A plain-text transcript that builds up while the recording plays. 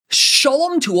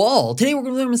Shalom to all. Today we're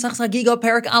going to learn Masechta Chagiga,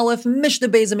 Perek Aleph, Mishnah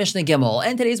Beis, and Mishnah Gimel.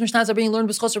 And today's Mishnahs are being learned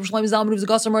b'schos of Shloim Zalman, who's a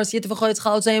Gossamer, Siyat V'choyetz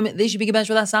Chalotzeim. They should be given with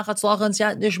Asachat Tzlacha and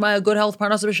Siyat Nishmaya, good health,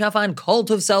 Parnasa B'Shafa, and Kol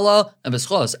Tov Sela. And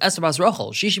b'schos Esther Bas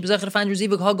Rochel, she should be zecher to find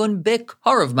Rezivik Hagun Bik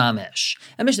Harav Mamish.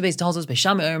 And Mishnah Beis tells us,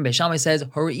 Beishamai says,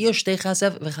 Hari'iyah Shtei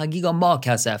Kasef V'Chagiga Ma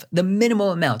Kasef. The minimum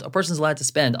amount a person's allowed to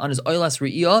spend on his Oilas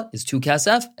Re'iyah is 2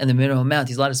 Kasef, and the minimum amount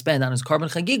he's allowed to spend on his carbon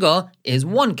Chagiga is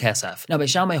 1 Kasef. Now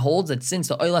Beishamai holds that since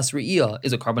the Oilas Re'iyah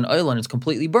is a carbon oil and it's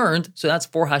completely burned, so that's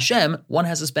for Hashem, one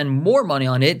has to spend more money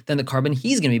on it than the carbon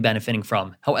he's going to be benefiting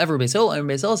from. However, Beis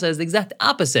Hillel says the exact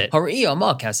opposite. Har'iyah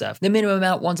ma kasef. The minimum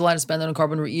amount one's allowed to spend on a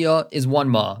carbon re'iyah is 1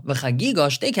 ma. V'chagiga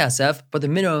shtei kasef, but the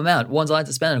minimum amount one's allowed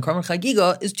to spend on a carbon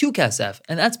chagiga is 2 kasef.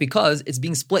 And that's because it's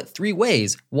being split 3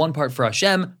 ways. 1 part for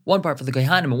Hashem, 1 part for the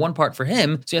Kohanim, and 1 part for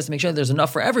him. So he has to make sure that there's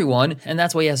enough for everyone, and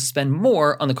that's why he has to spend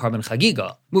more on the carbon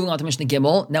chagiga. Moving on to Mishnah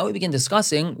Gimel, now we begin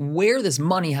discussing where this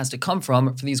money has to come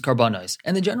from for these karbanos.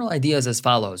 And the general idea is as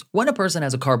follows. When a person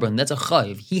has a carbon that's a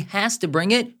chayv, he has to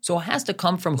bring it, so it has to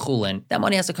come from chulin. That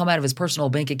money has to come out of his personal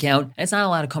bank account, and it's not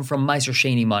allowed to come from Meiser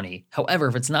Sheni money. However,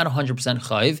 if it's not 100%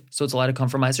 chayv, so it's allowed to come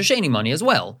from Meiser Sheni money as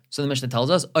well. So the Mishnah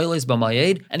tells us, Oiles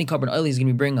b'mayed, any carbon oil he's going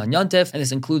to be bringing on Yontif, and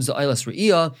this includes the Oiles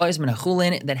Re'iyah, Oiles min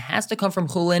chulin, that has to come from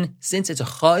chulin, since it's a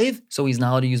chayv, so he's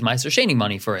not allowed to use Meiser Sheni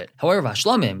money for it. However,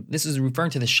 Vashlamim, this is referring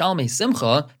to the Shalmei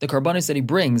Simcha, the karbanos that he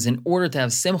brings in order to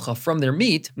have simcha from their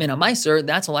meat, min ha-meiser,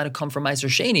 that's allowed to come from Meiser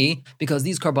Sheni, because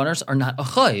these karbanos are not a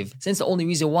chayv. Since the only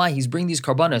reason why he's bringing these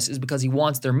karbanos is because he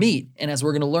wants their meat, and as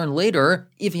we're going to learn later,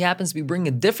 if he happens to be bringing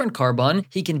a different carbon,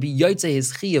 he can be yotzei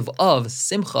his chiyuv of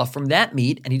simcha from that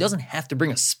meat, and he doesn't have to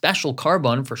bring a special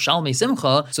carbon for Shalmei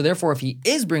Simcha, so therefore if he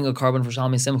is bringing a carbon for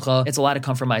Shalmei Simcha, it's allowed to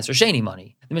come from Meiser Sheni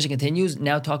money. The Mishnah continues,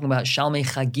 now talking about Shalmei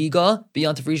Chagiga,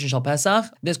 beyond Rishon Shal Pesach,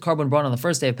 this carbon brought on the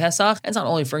first day of Pesach, and it's not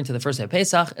only referring to the first day of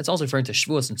Pesach, it's also referring to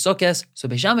Shavuos and Sukkos. So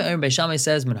Beishamai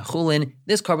says, Min ha-chulin,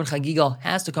 this carbon Chagiga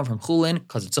has to come from chulin,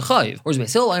 because it's a chayiv. Whereas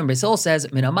Beis Hillel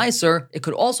says, Min ha-meiser, it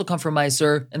could also come from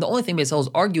meiser, and the only thing Beis Hillel is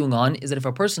arguing on is that if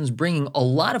a person's bringing a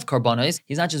lot of karbanos,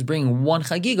 he's not just bringing 1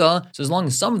 Chagiga, so as long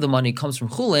as some of the money comes from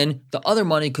chulin, the other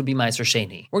money could be Meiser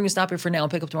Sheni. We're going to stop here for now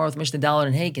and pick up tomorrow with Mishnah Dalet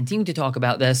and Hey, continue to talk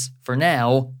about this. For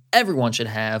now, everyone should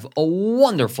have a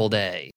wonderful day.